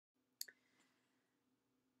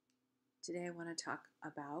Today, I want to talk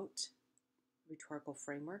about rhetorical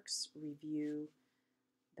frameworks, review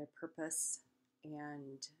their purpose,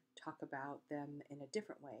 and talk about them in a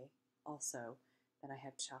different way also than I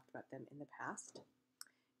have talked about them in the past.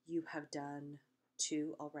 You have done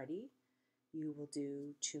two already. You will do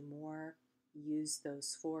two more. Use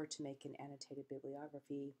those four to make an annotated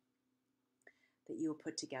bibliography that you will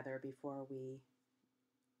put together before we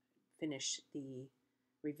finish the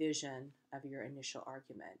revision of your initial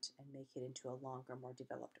argument and make it into a longer, more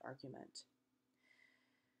developed argument.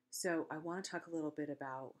 So I want to talk a little bit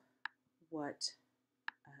about what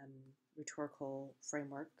rhetorical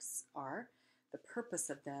frameworks are. The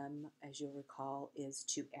purpose of them, as you'll recall, is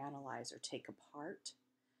to analyze or take apart.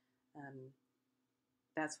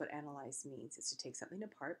 That's what analyze means, is to take something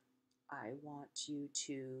apart. I want you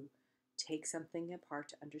to take something apart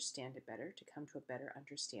to understand it better, to come to a better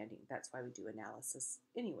understanding. That's why we do analysis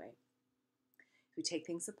anyway. We take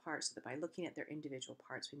things apart so that by looking at their individual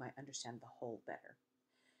parts, we might understand the whole better.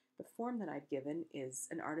 The form that I've given is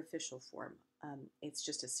an artificial form. It's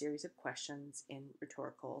just a series of questions in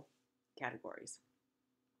rhetorical categories.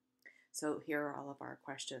 So here are all of our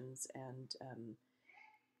questions, and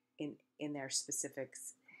in their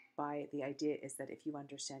specifics. The idea is that if you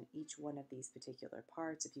understand each one of these particular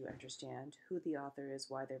parts, if you understand who the author is,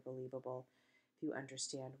 why they're believable, if you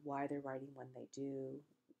understand why they're writing when they do,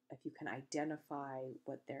 if you can identify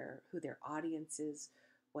who their audience is,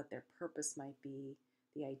 what their purpose might be,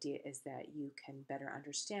 the idea is that you can better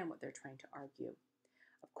understand what they're trying to argue.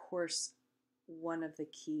 Of course, one of the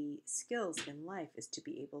key skills in life is to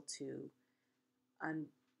be able to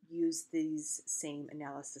use these same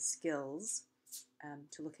analysis skills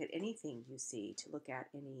to look at anything you see, to look at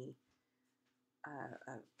any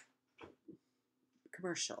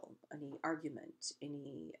commercial, any argument,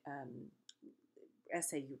 any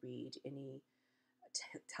essay you read, any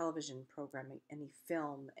television programming, any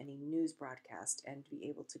film, any news broadcast, and be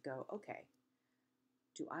able to go, okay,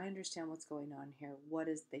 do I understand what's going on here? What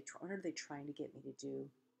are they trying to get me to do?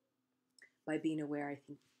 By being aware, I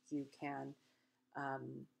think you can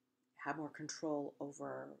have more control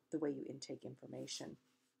over the way you intake information.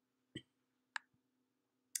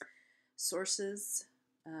 Sources,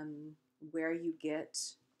 where you've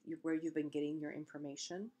been getting your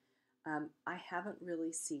information. I haven't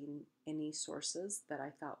really seen any sources that I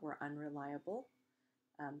thought were unreliable,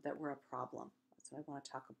 that were a problem. That's what I want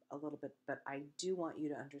to talk a little bit, but I do want you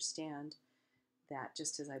to understand that,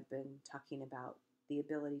 just as I've been talking about the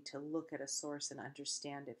ability to look at a source and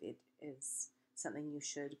understand if it is something you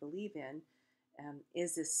should believe in,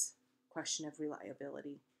 is this question of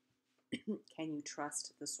reliability. Can you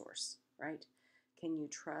trust the source, right? Can you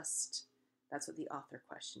trust, that's what the author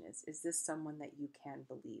question is. Is this someone that you can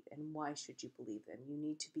believe, and why should you believe them? You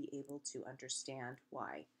need to be able to understand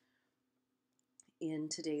why. In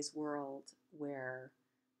today's world, where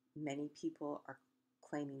many people are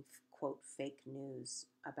claiming, quote, fake news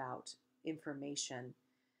about information,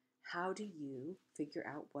 how do you figure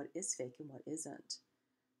out what is fake and what isn't?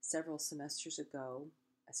 Several semesters ago,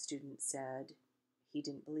 a student said he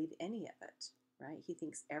didn't believe any of it, right? He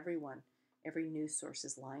thinks every news source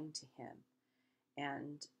is lying to him.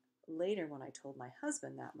 And later, when I told my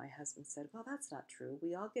husband that, my husband said, well, that's not true.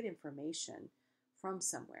 We all get information from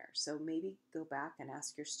somewhere. So maybe go back and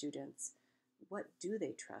ask your students, what do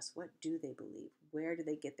they trust? What do they believe? Where do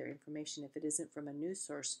they get their information? If it isn't from a news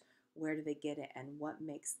source, where do they get it, and what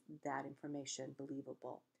makes that information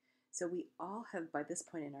believable? So we all have, by this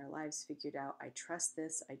point in our lives, figured out, I trust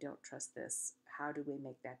this, I don't trust this. How do we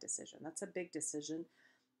make that decision? That's a big decision,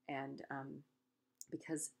 and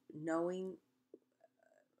because knowing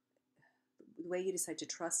the way you decide to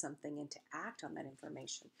trust something and to act on that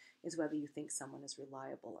information is whether you think someone is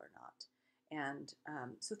reliable or not. And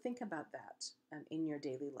so think about that in your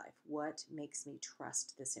daily life. What makes me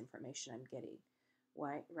trust this information I'm getting?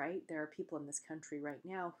 Why, right? There are people in this country right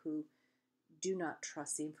now who do not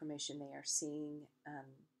trust the information they are seeing,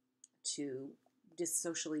 to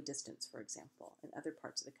socially distance, for example, in other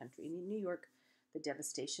parts of the country. In New York, the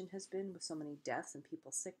devastation has been with so many deaths and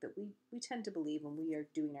people sick that we tend to believe, and we are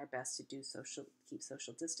doing our best to keep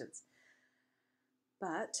social distance.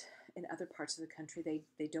 But in other parts of the country,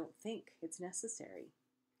 they don't think it's necessary.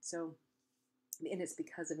 So, and it's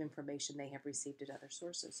because of information they have received at other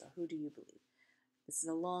sources. So who do you believe? This is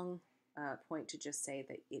a long point to just say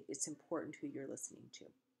that it's important who you're listening to.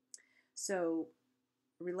 So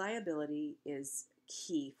reliability is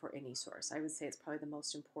key for any source. I would say it's probably the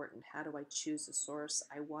most important. How do I choose a source?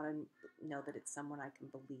 I want to know that it's someone I can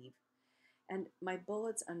believe. And my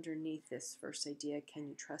bullets underneath this first idea, can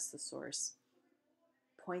you trust the source,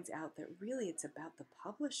 points out that really it's about the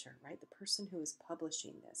publisher, right? The person who is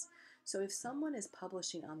publishing this. So if someone is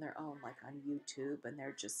publishing on their own, like on YouTube, and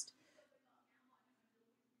they're just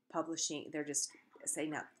publishing, they're just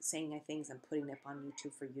saying things and putting it up on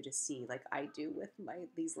YouTube for you to see, like I do with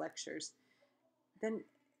these lectures, then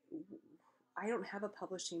I don't have a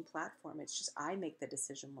publishing platform. It's just I make the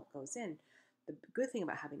decision what goes in. The good thing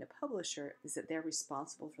about having a publisher is that they're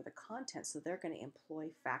responsible for the content, so they're going to employ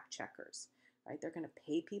fact checkers, right? They're going to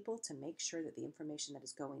pay people to make sure that the information that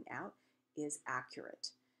is going out is accurate.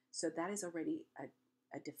 So that is already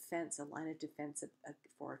a defense, a line of defense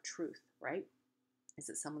for truth, right? Is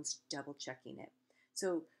that someone's double checking it.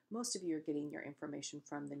 So most of you are getting your information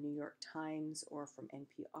from the New York Times or from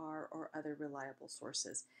NPR or other reliable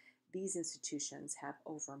sources. These institutions have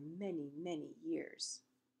over many, many years.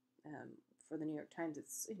 For the New York Times,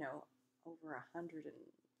 it's, over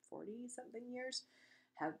 140 something years,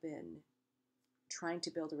 have been trying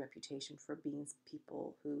to build a reputation for being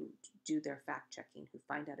people who do their fact checking, who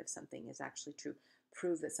find out if something is actually true,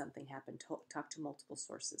 prove that something happened, talk to multiple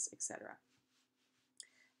sources, etc.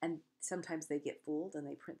 And sometimes they get fooled and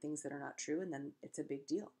they print things that are not true, and then it's a big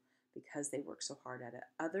deal because they work so hard at it.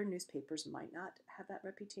 Other newspapers might not have that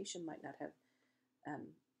reputation, might not have,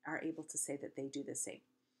 are able to say that they do the same.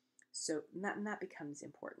 So that becomes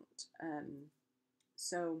important.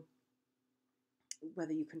 So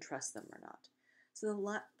whether you can trust them or not. So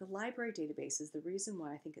the library databases, the reason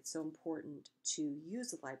why I think it's so important to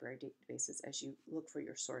use the library databases as you look for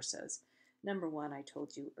your sources. Number one, I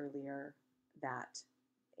told you earlier that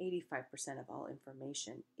 85% of all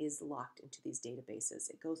information is locked into these databases.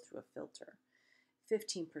 It goes through a filter.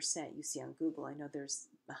 15% you see on Google. I know there's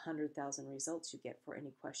 100,000 results you get for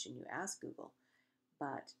any question you ask Google,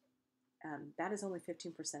 but that is only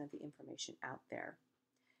 15% of the information out there.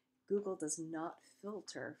 Google does not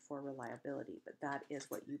filter for reliability, but that is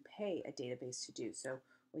what you pay a database to do. So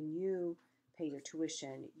when you pay your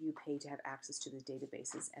tuition, you pay to have access to the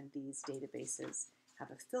databases, and these databases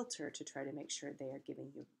have a filter to try to make sure they are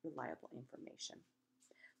giving you reliable information.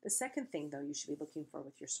 The second thing, though, you should be looking for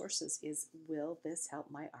with your sources is, will this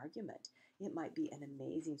help my argument? It might be an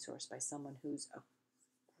amazing source by someone who's a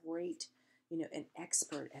great, an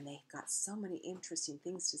expert, and they've got so many interesting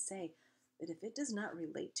things to say, that if it does not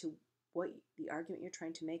relate to what the argument you're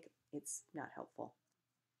trying to make, it's not helpful.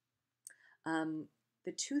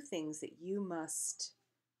 The two things that you must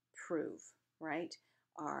prove, right,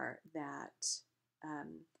 are that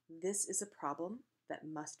this is a problem that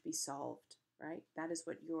must be solved, right? That is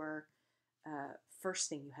what your first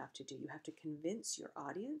thing you have to do. You have to convince your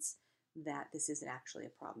audience that this isn't actually a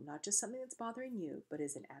problem, not just something that's bothering you, but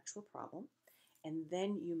is an actual problem. And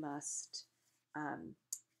then you must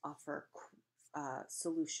offer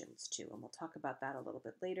solutions too, and we'll talk about that a little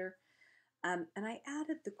bit later. And I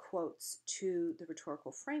added the quotes to the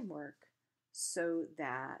rhetorical framework so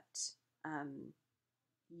that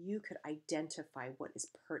you could identify what is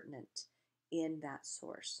pertinent in that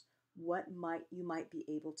source. What you might be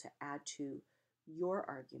able to add to your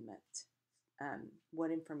argument, what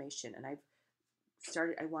information, and I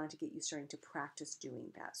wanted to get you starting to practice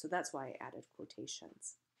doing that. So that's why I added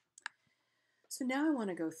quotations. So now I want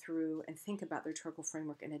to go through and think about the rhetorical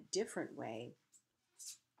framework in a different way.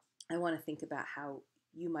 I want to think about how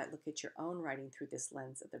you might look at your own writing through this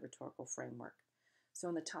lens of the rhetorical framework. So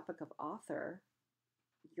on the topic of author,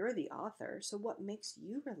 you're the author, so what makes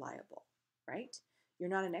you reliable, right? You're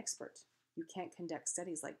not an expert. You can't conduct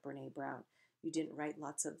studies like Brene Brown. You didn't write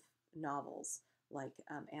lots of novels like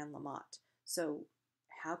Anne Lamott. So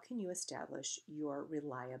how can you establish your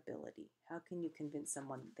reliability? How can you convince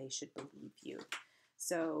someone they should believe you?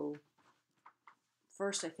 So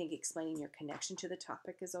first, I think explaining your connection to the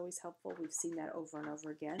topic is always helpful. We've seen that over and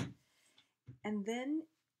over again. And then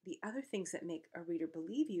the other things that make a reader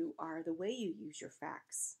believe you are the way you use your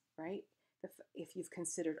facts, right? If you've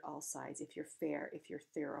considered all sides, if you're fair, if you're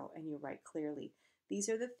thorough, and you write clearly. These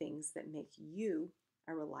are the things that make you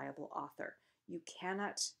a reliable author. You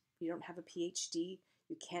don't have a PhD,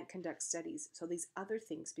 you can't conduct studies. So these other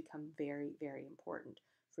things become very, very important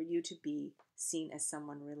for you to be seen as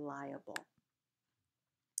someone reliable.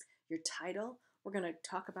 Your title, we're going to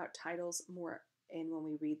talk about titles more when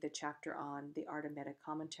we read the chapter on the art of meta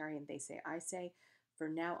commentary and They Say, I Say. For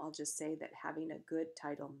now, I'll just say that having a good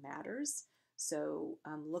title matters. So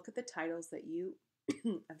look at the titles that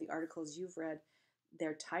of the articles you've read.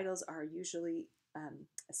 Their titles are usually,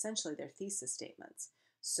 essentially, their thesis statements.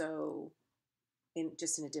 So in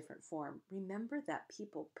a different form, remember that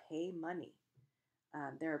people pay money.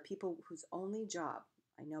 There are people whose only job,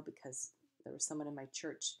 I know because there was someone in my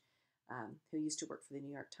church who used to work for the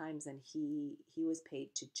New York Times, and he was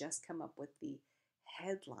paid to just come up with the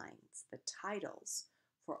headlines, the titles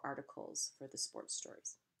for articles for the sports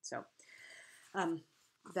stories. So um,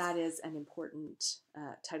 that is an important,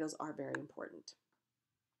 titles are very important.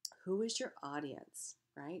 Who is your audience,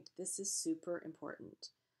 right? This is super important.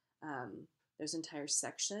 There's an entire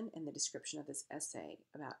section in the description of this essay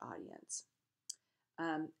about audience.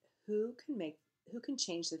 Um, who can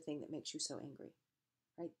change the thing that makes you so angry,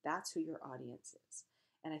 right? That's who your audience is.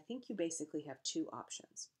 And I think you basically have two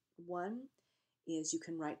options. One is you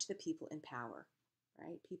can write to the people in power,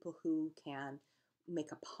 right? People who can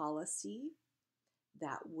make a policy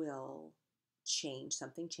that will change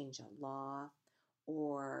something, change a law,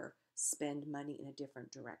 or spend money in a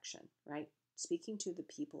different direction, right? Speaking to the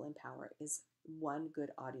people in power is one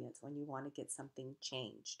good audience when you want to get something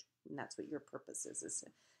changed. And that's what your purpose is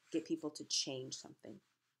to get people to change something.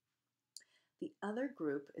 The other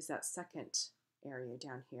group is that second area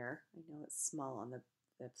down here. I know it's small on the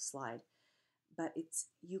slide, but it's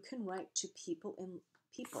you can write to people,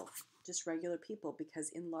 just regular people, because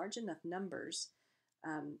in large enough numbers,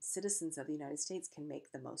 citizens of the United States can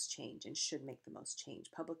make the most change and should make the most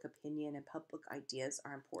change. Public opinion and public ideas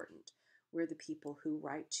are important. We're the people who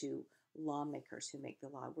write to lawmakers who make the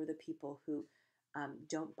law. We're the people who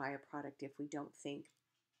don't buy a product if we don't think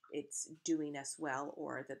it's doing us well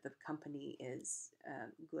or that the company is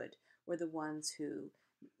good. We're the ones who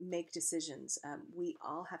make decisions. We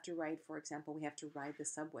all have to ride, for example, we have to ride the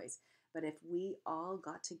subways. But if we all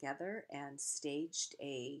got together and staged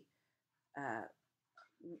a, I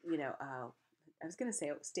was going to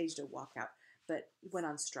say staged a walkout, but went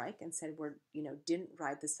on strike and said didn't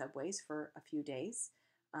ride the subways for a few days,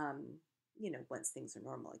 once things are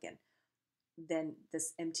normal again, then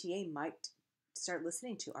this MTA might start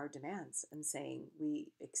listening to our demands and saying, we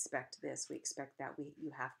expect this, we expect that,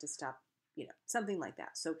 you have to stop, something like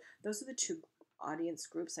that. So those are the two audience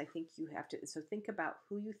groups I think you have to, so think about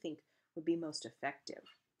who you think would be most effective.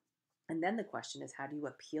 And then the question is, how do you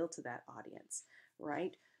appeal to that audience,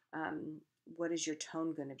 right? What is your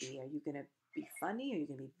tone going to be? Are you going to be funny or are you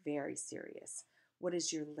going to be very serious? What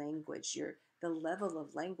is your language? The level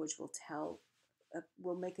of language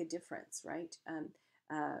will make a difference, right?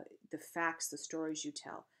 The facts, the stories you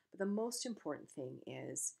tell. But the most important thing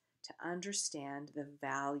is to understand the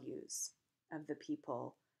values of the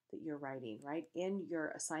people that you're writing, right? In your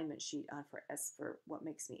assignment sheet for what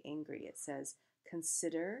makes me angry, it says,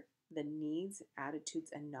 consider the needs,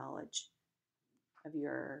 attitudes, and knowledge of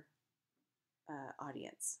your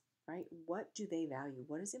audience, right? What do they value?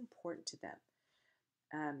 What is important to them?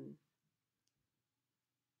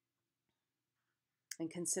 And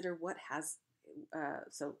consider what has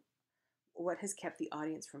kept the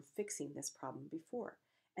audience from fixing this problem before,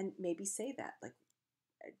 and maybe say that, like,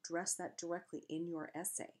 address that directly in your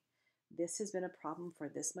essay. This has been a problem for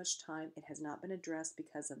this much time. It has not been addressed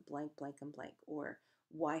because of blank, blank, and blank. Or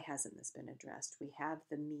why hasn't this been addressed? We have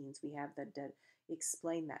the means. We have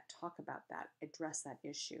explain that. Talk about that. Address that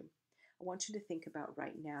issue. I want you to think about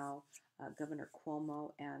right now Governor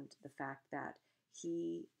Cuomo and the fact that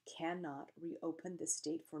he cannot reopen the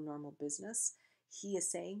state for normal business. He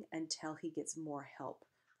is saying until he gets more help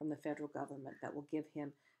from the federal government that will give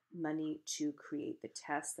him money to create the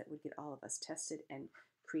tests that would get all of us tested and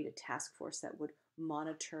create a task force that would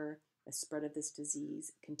monitor the spread of this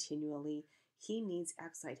disease continually. He needs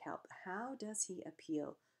outside help. How does he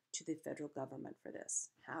appeal to the federal government for this?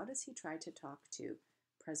 How does he try to talk to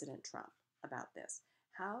President Trump about this?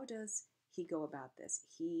 How does he go about this?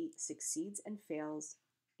 He succeeds and fails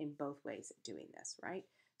in both ways at doing this, right?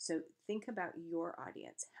 So think about your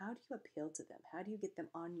audience. How do you appeal to them? How do you get them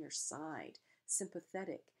on your side?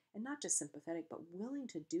 Sympathetic, and not just sympathetic, but willing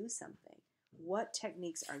to do something. What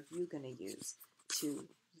techniques are you going to use to,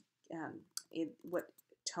 what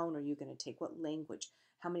tone are you going to take? What language?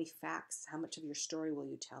 How many facts? How much of your story will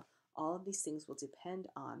you tell? All of these things will depend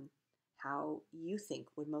on how you think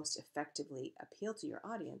would most effectively appeal to your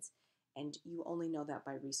audience, and you only know that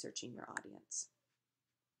by researching your audience.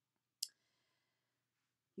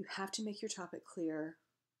 You have to make your topic clear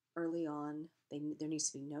early on. There needs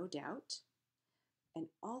to be no doubt. And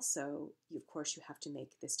also, of course, you have to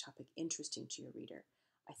make this topic interesting to your reader.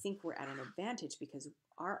 I think we're at an advantage because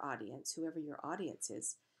our audience, whoever your audience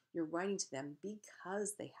is, you're writing to them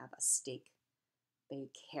because they have a stake. They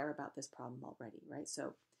care about this problem already, right?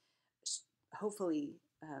 So hopefully,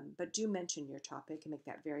 but do mention your topic and make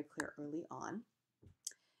that very clear early on.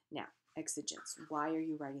 Now, exigence. Why are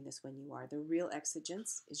you writing this when you are? The real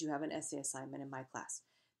exigence is you have an essay assignment in my class.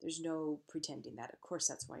 There's no pretending that. Of course,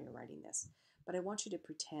 that's why you're writing this. But I want you to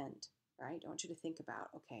pretend, right? I want you to think about,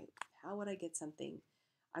 okay, How would I get something?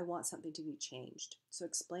 I want something to be changed. So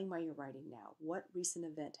explain why you're writing now. What recent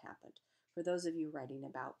event happened? For those of you writing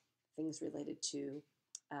about things related to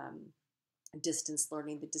um, distance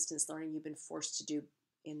learning, the distance learning you've been forced to do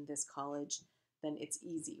in this college, then it's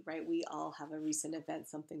easy, right? We all have a recent event,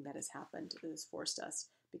 something that has happened that has forced us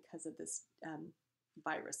because of this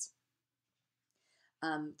virus.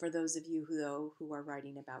 For those of you who are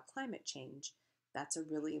writing about climate change, that's a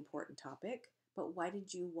really important topic. But why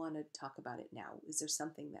did you want to talk about it now? Is there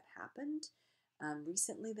something that happened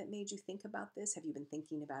recently that made you think about this? Have you been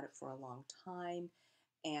thinking about it for a long time?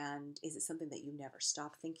 And is it something that you never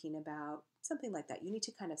stop thinking about? Something like that. You need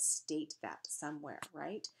to kind of state that somewhere,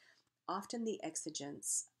 right? Often the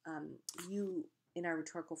exigence, in our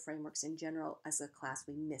rhetorical frameworks in general, as a class,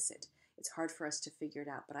 we miss it. It's hard for us to figure it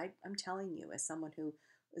out. But I'm telling you, as someone who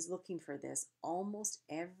is looking for this, almost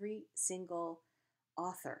every single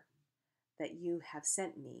author that you have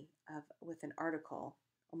sent me with an article,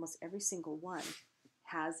 almost every single one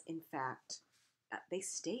has, in fact, they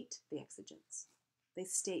state the exigence. They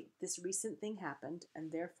state this recent thing happened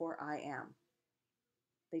and therefore I am.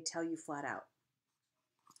 They tell you flat out.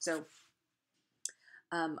 So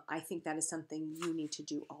I think that is something you need to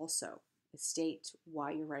do also. State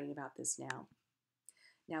why you're writing about this now.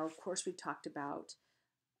 Now, of course, we've talked about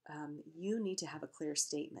you need to have a clear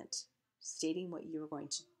statement stating what you're going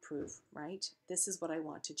to prove, right? This is what I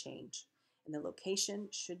want to change. And the location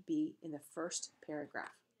should be in the first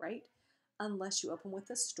paragraph, right? Unless you open with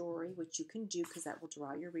a story, which you can do because that will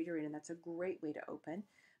draw your reader in, and that's a great way to open.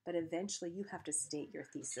 But eventually you have to state your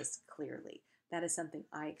thesis clearly. That is something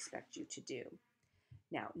I expect you to do.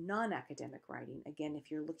 Now, non-academic writing, again,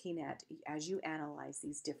 if you're looking at, as you analyze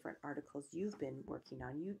these different articles you've been working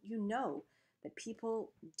on, you know that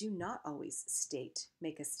people do not always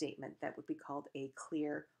make a statement that would be called a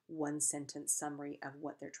clear one-sentence summary of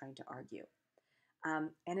what they're trying to argue.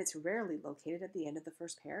 And it's rarely located at the end of the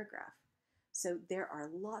first paragraph. So there are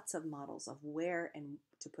lots of models of where and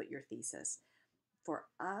to put your thesis. For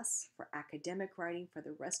us, for academic writing, for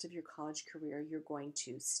the rest of your college career, you're going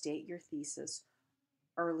to state your thesis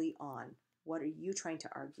early on. What are you trying to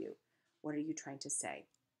argue? What are you trying to say?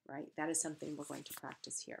 Right? That is something we're going to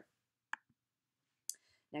practice here.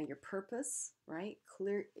 Now, your purpose, right?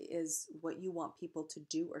 Clear is what you want people to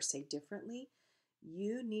do or say differently.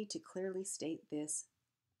 You need to clearly state this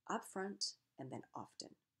upfront and then often,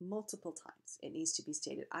 multiple times. It needs to be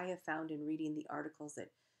stated. I have found in reading the articles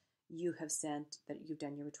that you have sent, that you've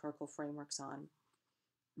done your rhetorical frameworks on,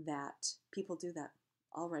 that people do that.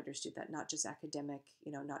 All writers do that, not just academic,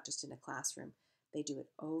 not just in a classroom. They do it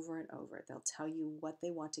over and over. They'll tell you what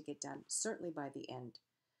they want to get done, certainly by the end.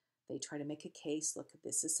 They try to make a case, look,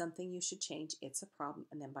 this is something you should change, it's a problem,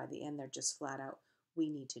 and then by the end, they're just flat out, we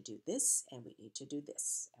need to do this, and we need to do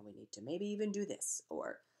this, and we need to maybe even do this.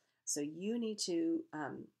 So you need to,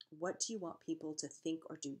 what do you want people to think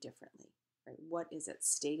or do differently? Right? What is it?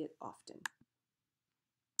 State it often.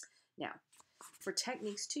 Now, for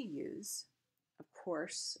techniques to use, of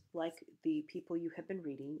course, like the people you have been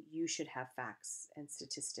reading, you should have facts and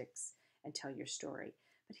statistics and tell your story.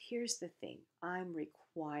 But here's the thing, I'm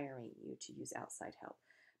requiring you to use outside help.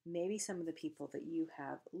 Maybe some of the people that you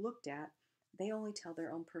have looked at, they only tell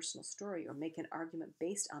their own personal story or make an argument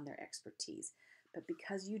based on their expertise. But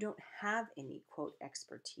because you don't have any, quote,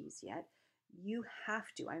 expertise yet, you have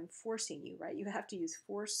to, I'm forcing you, right? You have to use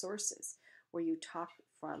 4 sources where you talk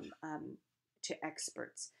from to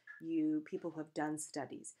experts, people who have done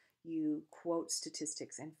studies, you quote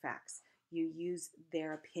statistics and facts. You use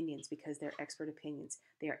their opinions because they're expert opinions.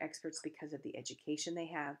 They are experts because of the education they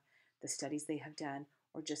have, the studies they have done,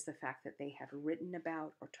 or just the fact that they have written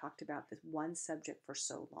about or talked about this one subject for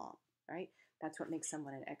so long, right? That's what makes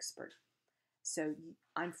someone an expert. So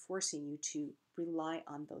I'm forcing you to rely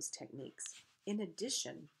on those techniques. In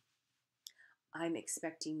addition, I'm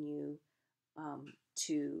expecting you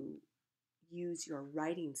to use your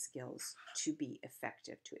writing skills to be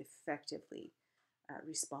effective, to effectively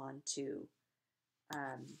respond to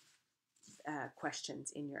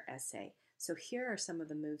questions in your essay. So here are some of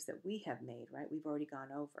the moves that we have made, right? We've already gone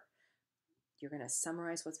over. You're going to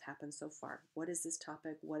summarize what's happened so far. What is this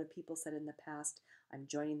topic? What have people said in the past? I'm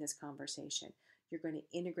joining this conversation. You're going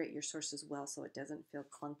to integrate your sources well so it doesn't feel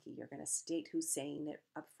clunky. You're going to state who's saying it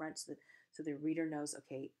up front so the reader knows,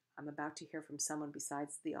 okay, I'm about to hear from someone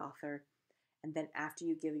besides the author. And then after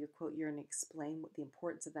you give your quote, you're going to explain what the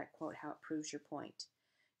importance of that quote, how it proves your point.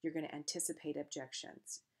 You're going to anticipate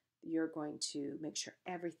objections. You're going to make sure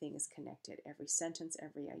everything is connected, every sentence,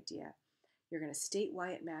 every idea. You're going to state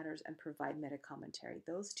why it matters and provide meta commentary.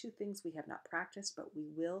 Those 2 things we have not practiced, but we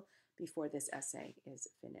will before this essay is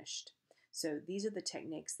finished. So these are the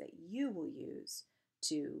techniques that you will use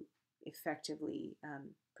to effectively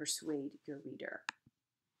persuade your reader.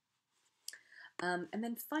 And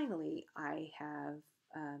then finally, I have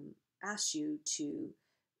asked you to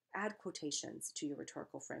add quotations to your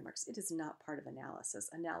rhetorical frameworks. It is not part of analysis.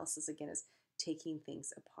 Analysis, again, is taking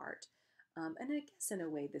things apart. And I guess in a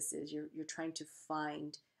way this is, you're trying to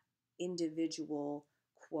find individual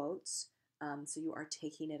quotes. So you are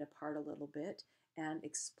taking it apart a little bit and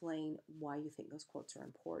explain why you think those quotes are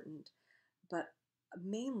important. But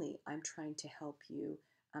mainly, I'm trying to help you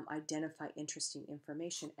identify interesting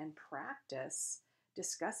information and practice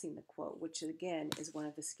discussing the quote, which again is one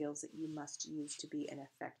of the skills that you must use to be an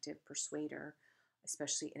effective persuader,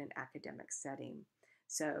 especially in an academic setting.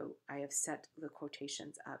 So I have set the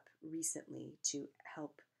quotations up recently to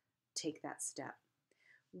help take that step.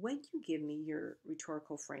 When you give me your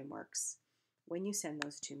rhetorical frameworks, when you send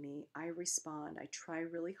those to me, I respond. I try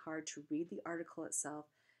really hard to read the article itself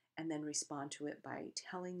and then respond to it by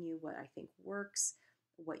telling you what I think works,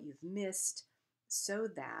 what you've missed, so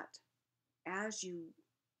that as you,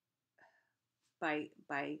 by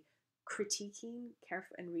critiquing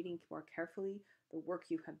and reading more carefully the work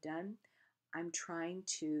you have done, I'm trying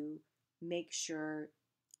to make sure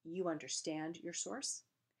you understand your source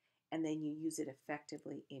and then you use it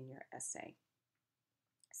effectively in your essay.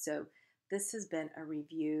 So this has been a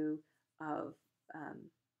review of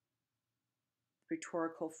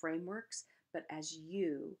rhetorical frameworks, but as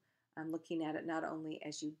you, I'm looking at it not only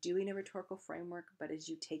as you doing a rhetorical framework, but as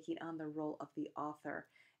you taking on the role of the author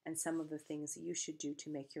and some of the things that you should do to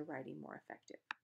make your writing more effective.